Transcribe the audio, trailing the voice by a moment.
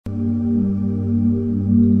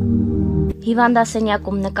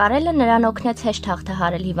Հիվանդասենյակում նկարելը նրան օգնեց հեշտ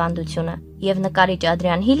հաղթահարել հիվանդությունը, եւ նկարիչ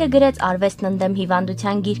Ադրյան Հիլը գրեց արվեստն ընդդեմ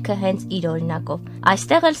հիվանդության գիրքը հենց իր օրինակով։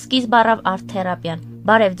 Այստեղ էլ սկիզբ առավ արտ-թերապիան։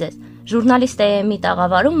 Բարև ձեզ։ Ժուրնալիստ AM-ի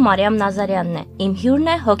տաղավարում Մարիամ Նազարյանն է։ Իմ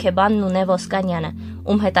հյուրն է հոգեբան Նունե Ոսկանյանը,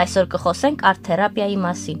 ում հետ այսօր կխոսենք արտ-թերապիայի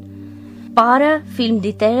մասին։ Պարը, ֆիլմ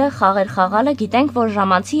դիտելը, խաղեր խաղալը գիտենք, որ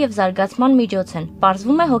ժամանցի եւ զարգացման միջոց են։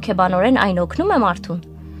 Պարզվում է հոգեբանորեն այն օգնում է մարդուն։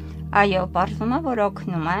 Այո, պարզվում է, որ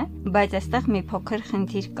օգնում է, բայց այստեղ մի փոքր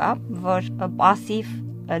խնդիր կա, որ пассив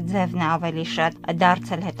ձևն է ավելի շատ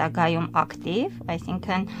դարձել հետագայում ակտիվ,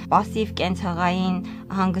 այսինքն пассив կենցաղային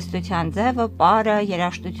հանգստության ձևը, պարը,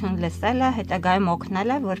 երաժշտություն լսելը հետագայում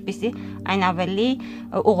օգնել է, որպեսզի այն ավելի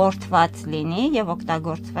ուղղորդված լինի եւ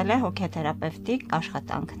օգտագործվել է հոգեթերապևտիկ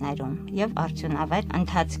աշխատանքներում եւ արդյունավետ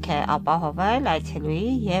ընթացք է ապահովել այցելուի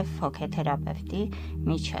եւ հոգեթերապևտի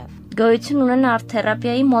միջև։ Գոյություն ունեն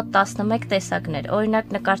արտ-թերապիայի մոտ 11 տեսակներ,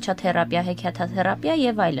 օրինակ նկարչաթերապիա, հեքիաթաթերապիա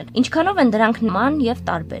եւ այլն։ Ինչքանով են դրանք նման եւ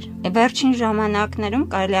տարբեր։ Վերջին ժամանակներում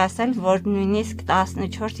կարելի ասել, որ նույնիսկ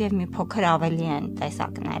 14 եւ մի փոքր ավելի են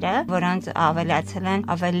տեսակները, որոնց ավելացել են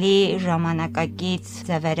ավելի ժամանակակից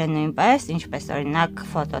ձևերը նույնպես, ինչպես օրինակ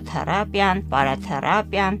ֆոտոթերապիան,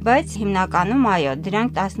 պարաթերապիան, բայց հիմնականում այո,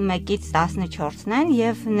 դրանք 11-ից 14-ն են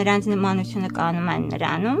եւ նրանց նմանությունը կանում են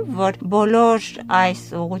նրանում, որ բոլոր այս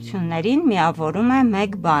ուղղություններին միավորում է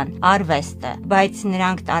մեկ բան՝ արվեստը, բայց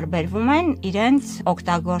նրանք տարբերվում են իրենց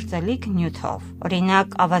օգտագործելիք նյութով։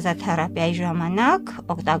 Օրինակ, ավազաթերապիայի ժամանակ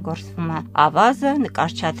օգտագործվում է ավազը,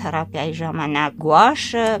 նկարչաթերապիայի ժամանակ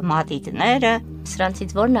գուաշը, մատիտները։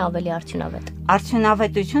 Սրանցից որն է ավելի արդյունավետ։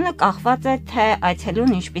 Արդյունավետությունը կախված է, թե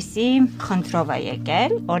այցելուն ինչպիսի խնդրով է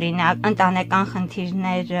եկել։ Օրինակ, ընտանեկան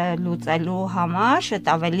խնդիրներ լուծելու համար շատ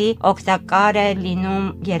ավելի օգտակար է լինում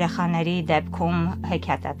երեխաների դեպքում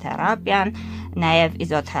հեքիաթաթերապիան, նաև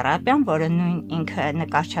իզոթերապիան, որը նույն ինքը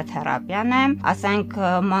նկարչաթերապիան է։ Ասենք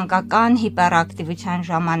մանկական հիպերակտիվության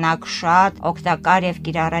ժամանակ շատ օգտակար եւ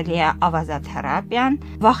կիրառելի է ավազաթերապիան,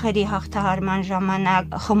 վախերի հաղթահարման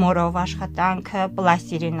ժամանակ խմորով աշխատանքը,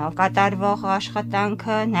 պլաստիրինով կատարվող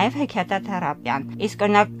աշխատանքը, նաև հեքիաթաթերապիան։ Իսկ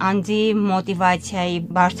օրինակ անձի մոտիվացիայի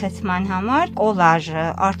բարձրացման համար կոլաժը,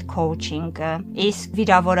 արտ քոուչինգը, իսկ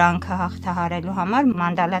վիրավորանքը հաղթահարելու համար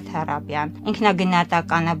մանդալաթերապիան,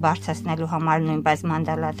 ինքնագնահատականը բարձրացնելու համար նույնպես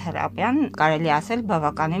մանդալաթերապիան կարելի ասել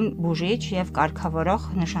բավականին բուժիչ եւ կարգավորող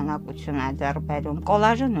նշանակություն է ձեռք բերում։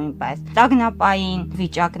 Կոլաժը նույնպես տագնապային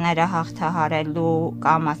վիճակները հաղթահարելու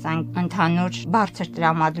կամ ասենք ընդհանուր բարձր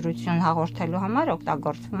տրամադրություն հաղորդելու համար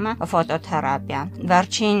օգտագործվում է ֆոտոթերապիան։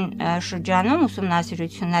 Վերջին շրջանում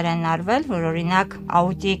ուսումնասիրություններ են արվել, որ օրինակ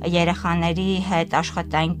աուտիկ երեխաների հետ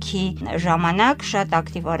աշխատանքի ժամանակ շատ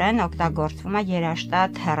ակտիվորեն օգտագործվում է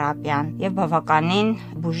երաշտաթերապիան եւ բավականին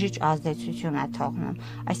բուժիչ ազդեցություն է թողնում։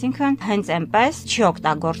 Այսինքն հենց այնպես չի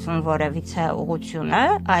օգտագործվում որևիցե ուղղությունը,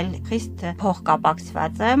 այլ խիստ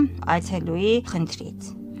փոխկապակցված է այցելուի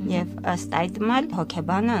խնդրից։ Եվ ըստ այդմ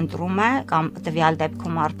հոգեբանը ընտրում է կամ տվյալ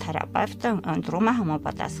դեպքում արտ-թերապևտը ընտրում է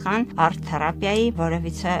համապատասխան արտ-թերապիայի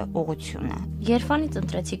որևիցե ուղղությունը։ Երբանից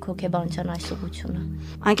ընտրեցիք հոգեբանության այս ուղղությունը։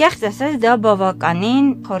 Անկեղծ ասած, դա բավականին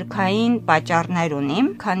խորքային պատճառներ ունի,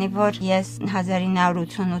 քանի որ ես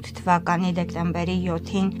 1988 թվականի դեկտեմբերի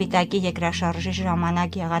 7-ին Պիտակի երկրաշարժի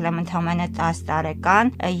ժամանակ եղել եմ ընդամենը 10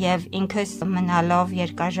 տարեկան եւ ինքս մնալով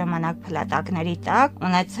երկար ժամանակ փլատակների տակ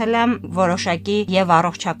ունեցել եմ որոշակի եւ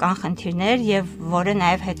առողջական խնդիրներ եւ որը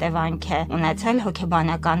նաեւ հետևանք է ունեցել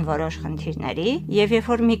հոգեբանական որոշ խնդիրների եւ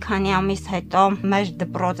երբ որ մի քանի ամիս հետո մեր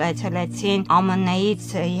դպրոց այցելեցին ԱՄՆ-ից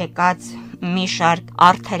եկած մի շարք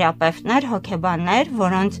արտ-թերապևտներ, հոգեբաններ,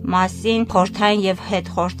 որոնց մասին խորհրդային եւ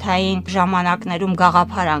հետխորհրդային ժամանակներում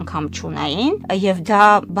գաղափար անգամ չունեին եւ դա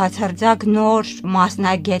բացարձակ նոր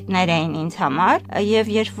մասնագետներ էին ինձ համար եւ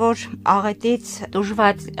երբ որ աղետից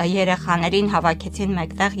տուժված երեխաներին հավաքեցին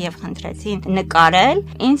մեկտեղ եւ խնդրեցին նկարել,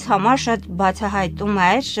 ինձ համար շատ բացահայտում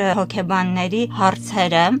էր հոգեբանների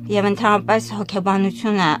հարցերը եւ ընդհանրապես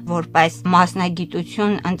հոգեբանությունը որպես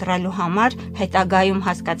մասնագիտություն ընտրելու համար հետագայում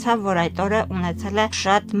հասկացա, որ այդ ունեցել է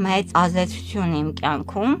շատ մեծ ազդեցություն իմ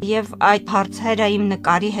կյանքում եւ այդ հարցերը իմ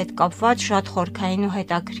նկարի հետ կապված շատ խորքային ու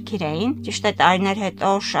հետաքրքիր էին։ Ճիշտ է, տարիներ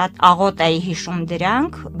հետո շատ աղոտ էի հիշում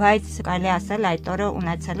դրանք, բայց կարելի ասել այդ օրը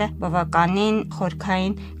ունեցել է բավականին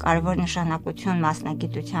խորքային կարևոր նշանակություն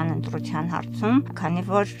մասնագիտության ընտրության հարցում, քանի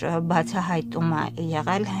որ բացահայտում է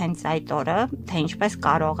եղել հենց այդ օրը, թե ինչպես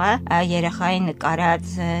կարող է երեխայի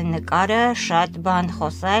նկարած նկարը շատ բան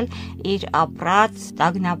խոսել իր ապրած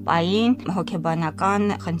տագնապային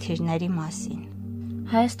հոգեբանական խնդիրների մասին։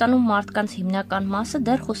 Հայաստանում մարդկանց հիմնական մասը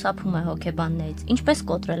դեռ խուսափում է հոգեբաններից։ Ինչպես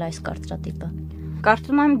կոտրել այս կարծրատիպը։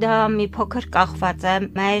 Կարծում եմ դա մի փոքր կախված է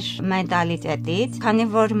մեր մենտալիտետից, քանի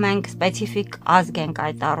որ մենք սպეციფიկ ազգ ենք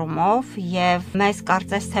այդ առումով եւ մեզ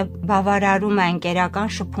կարծես թե բավարարում է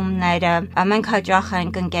ընկերական շփումները, մենք հաճախ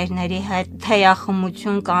ենք ընկերների հետ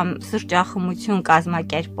թեյախմություն կամ սրճախմություն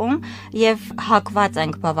կազմակերպում եւ հակված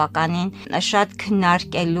ենք բավականին շատ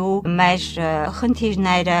քննարկելու մեր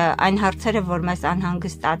խնդիրները, այն հարցերը, որ մեզ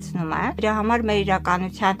անհանգստացնում է։ Դրա համար մեր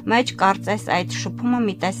իրականության մեջ կարծես այդ շփումը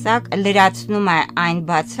մի տեսակ լրացնում է այն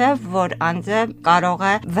բացը, որ անձը կարող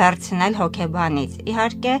է վերցնել հոգեբանից։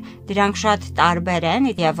 Իհարկե, դրանք շատ տարբեր են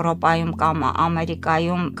Եվրոպայում կամ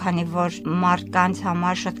Ամերիկայում, քանի որ մարդկանց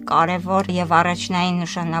համար շատ կարևոր եւ առաջնային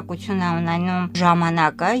նշանակություն է ունենում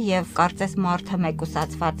ժամանակը եւ կարծես մարդը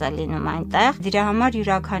մեկուսացված է լինում այնտեղ։ Դրա համար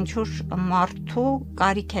յուրաքանչյուր մարդու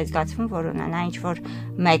կարիք է զգացվում, որ ունենա ինչ-որ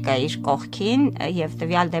մեկը իր կողքին եւ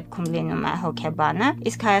տվյալ դեպքում լինում է հոգեբանը։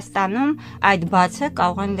 Իսկ Հայաստանում այդ բացը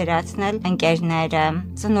կարող են լրացնել ընկերները,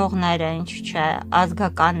 ծնողները, ինչ չէ,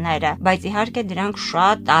 ազգականները, բայց իհարկե դրանք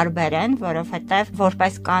շատ տարբեր են, որովհետեւ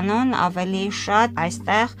որպես կանոն ավելի շատ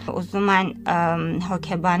այստեղ ուզում են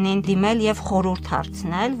հոգեբանին դիմել եւ խորհուրդ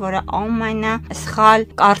հարցնել, որը ամենասխալ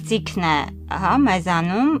կարծիքն է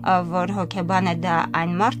մեզանում, որ հոգեբանը դա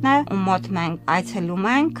այն մարդն է, ում մոտ մենք այցելում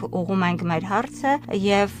ենք, ուղում ենք մեր հարցը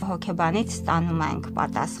եւ հոգեբանից ստանում ենք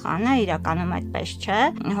պատասխանը, իրականում այդպես չէ։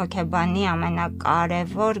 Հոգեբանի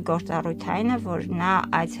ամենակարևոր գործառույթն է, որ նա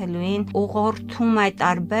այցելուին ուղղորդում է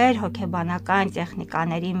տարբեր հոգեբանական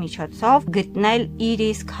տեխնիկաների միջոցով գտնել իր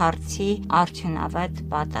իսկ հարցի արդյունավետ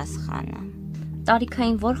պատասխանը։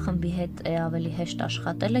 Տարիքային որ խմբի հետ է ավելի հեշտ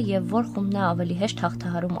աշխատելը եւ որ խումբն է ավելի հեշտ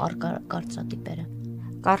հաղթահարում առկա կարծրատիպերը։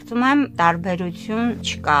 Կարծում եմ տարբերություն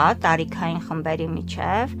չկա տարիքային խմբերի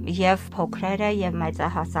միջև եւ փոքրերը եւ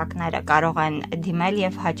մեծահասակները կարող են դիմել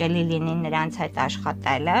եւ հաճելի լինի նրանց հետ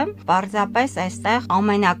աշխատելը։ Պարզապես այստեղ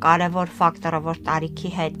ամենակարևոր ֆակտորը, որ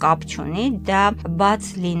տարիքի հետ կապ չունի, դա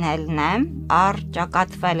բաց լինելն է,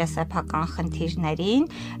 առճակատվելը սեփական խնդիրներին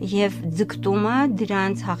եւ ձգտումը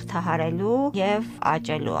դրանց հաղթահարելու եւ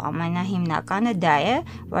աճելու։ Ամենահիմնականը դա է,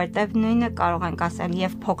 որտեղ նույնը կարող ենք ասել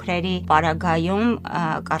եւ փոքրերի պարագայում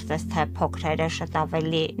կարծես թե փոքրերը շատ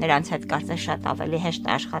ավելի նրանց հետ կարծես շատ ավելի հեշտ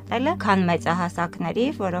աշխատելը, քան մեծահասակների,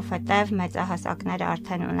 որովհետև մեծահասակները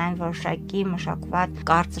արդեն ունեն որոշակի մշակված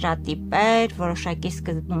կարծրատիպեր, որոշակի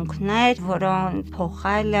սկզբունքներ, որոնց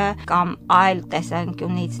փոխելը կամ այլ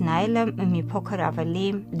տեսանկյունից նայելը մի փոքր ավելի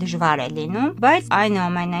դժվար է լինում, բայց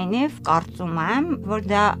այնուամենայնիվ կարծում եմ, որ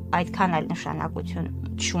դա այդքան էլ նշանակություն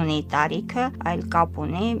չունի տարիքը, այլ կապ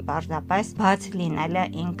ունի պարզապես բաց լինելը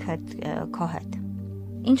ինքդ քո հետ։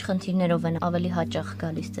 Ինչ խնդիրներով են ավելի հաճախ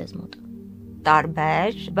գալիս ձեզ մոտ։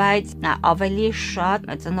 Տարբեր, բայց ավելի շատ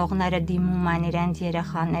ծնողները դիմում են իրենց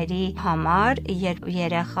երեխաների համար, երբ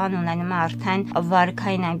երեխան ունենում է արդեն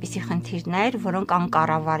վարքային այնպիսի խնդիրներ, որոնք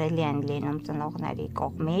անկառավարելի են լինում ծնողների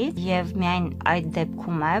կողմից, եւ միայն այդ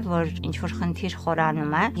դեպքում է, որ ինչ-որ խնդիր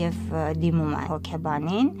խորանում է եւ դիմում է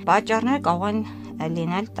հոգեբանին։ Պատճառները կարող են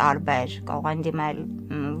լինել տարբեր, կարող են դիմել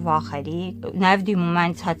վախերի, նաև դիմում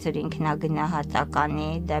են ցածր ինքնագնահատականի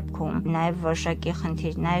դեպքում, նաև որոշակի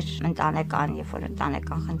խնդիրներ ընտանեկան, երբ որ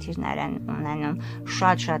ընտանեկան խնդիրներ են ունենում,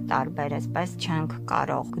 շատ տարբեր, այսպես չենք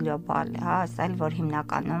կարող գլոբալ ասել, որ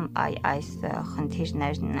հիմնականում այս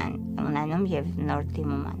խնդիրներն են ունենում եւ նոր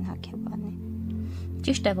դիմում են հոգեբանի։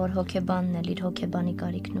 Ճիշտ է, որ հոգեբանն էլ իր հոգեբանի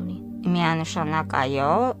կարիքն ունի։ Միանշանակ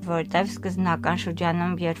այո, որտեվ սկզբնական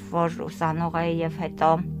շրջանում, երբ որ ուսանող էի եւ հետո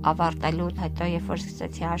ավարտելուց հետո, երբ որ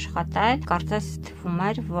սկսեցի աշխատել, կարծես թվում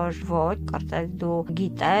էր, որ ոչ, կարծես դու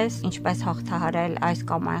գիտես ինչպես հաղթահարել այս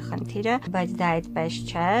կամ այն խնդիրը, բայց դա այդպես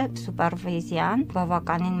չէ։ Սուպերվիզիան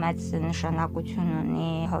բավականին մեծ նշանակություն ունի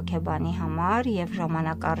հոգեբանի համար եւ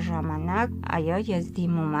ժամանակ առ ժամանակ, այո, ես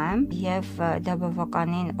դիմում եմ եւ դա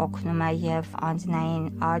բավականին օգնում է եւ անձնային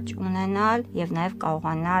աճ ունենալ եւ նաեւ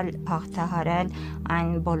կարողանալ հաղթահարել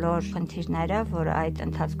այն բոլոր խնդիրները, որ այդ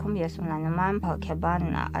ընթացքում ես ունենում եմ հոգեբան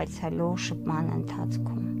այցելու շփման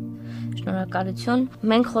ընթացքում։ Շնորհակալություն։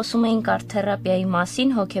 Մենք խոսում էինք արտ-թերապիայի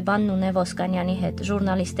մասին հոգեբան Նունե Ոսկանյանի հետ։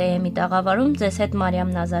 Ժուրնալիստ եմ տաղավարում, ձեզ հետ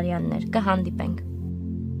Մարիամ Նազարյանն էր։ Կհանդիպենք։